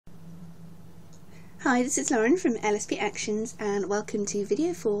Hi, this is Lauren from LSP Actions and welcome to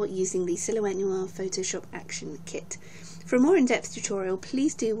video 4 using the Silhouette Noir Photoshop Action Kit. For a more in-depth tutorial,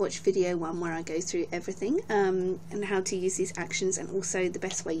 please do watch video 1 where I go through everything and how to use these actions and also the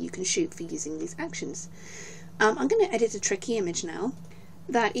best way you can shoot for using these actions. I'm going to edit a tricky image now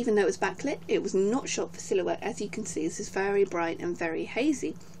that, even though it was backlit, it was not shot for Silhouette. As you can see, this is very bright and very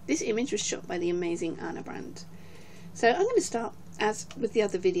hazy. This image was shot by the amazing Anna Brand. So I'm going to start, as with the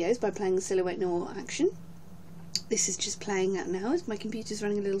other videos, by playing the Silhouette Noir action. This is just playing out now, as my computer's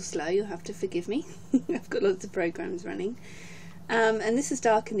running a little slow, you'll have to forgive me. I've got lots of programs running. And this has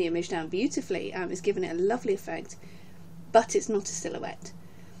darkened the image down beautifully, it's given it a lovely effect, but it's not a silhouette.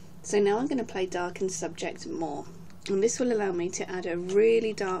 So now I'm going to play darken subject more, and this will allow me to add a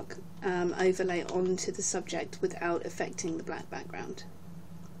really dark overlay onto the subject without affecting the black background.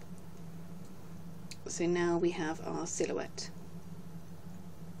 So now we have our silhouette.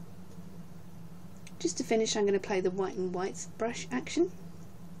 Just to finish, I'm going to play the white and whites brush action,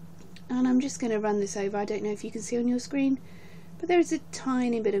 and I'm just going to run this over. I don't know if you can see on your screen, but there is a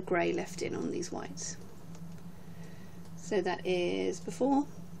tiny bit of grey left in on these whites. So that is before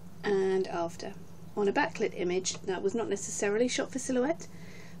and after. On a backlit image that was not necessarily shot for silhouette,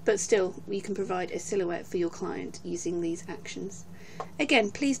 but still you can provide a silhouette for your client using these actions. Again,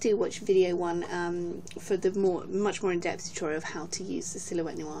 please do watch video 1 for the much more in-depth tutorial of how to use the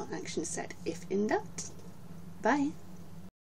Silhouette Noir action set if in doubt. Bye!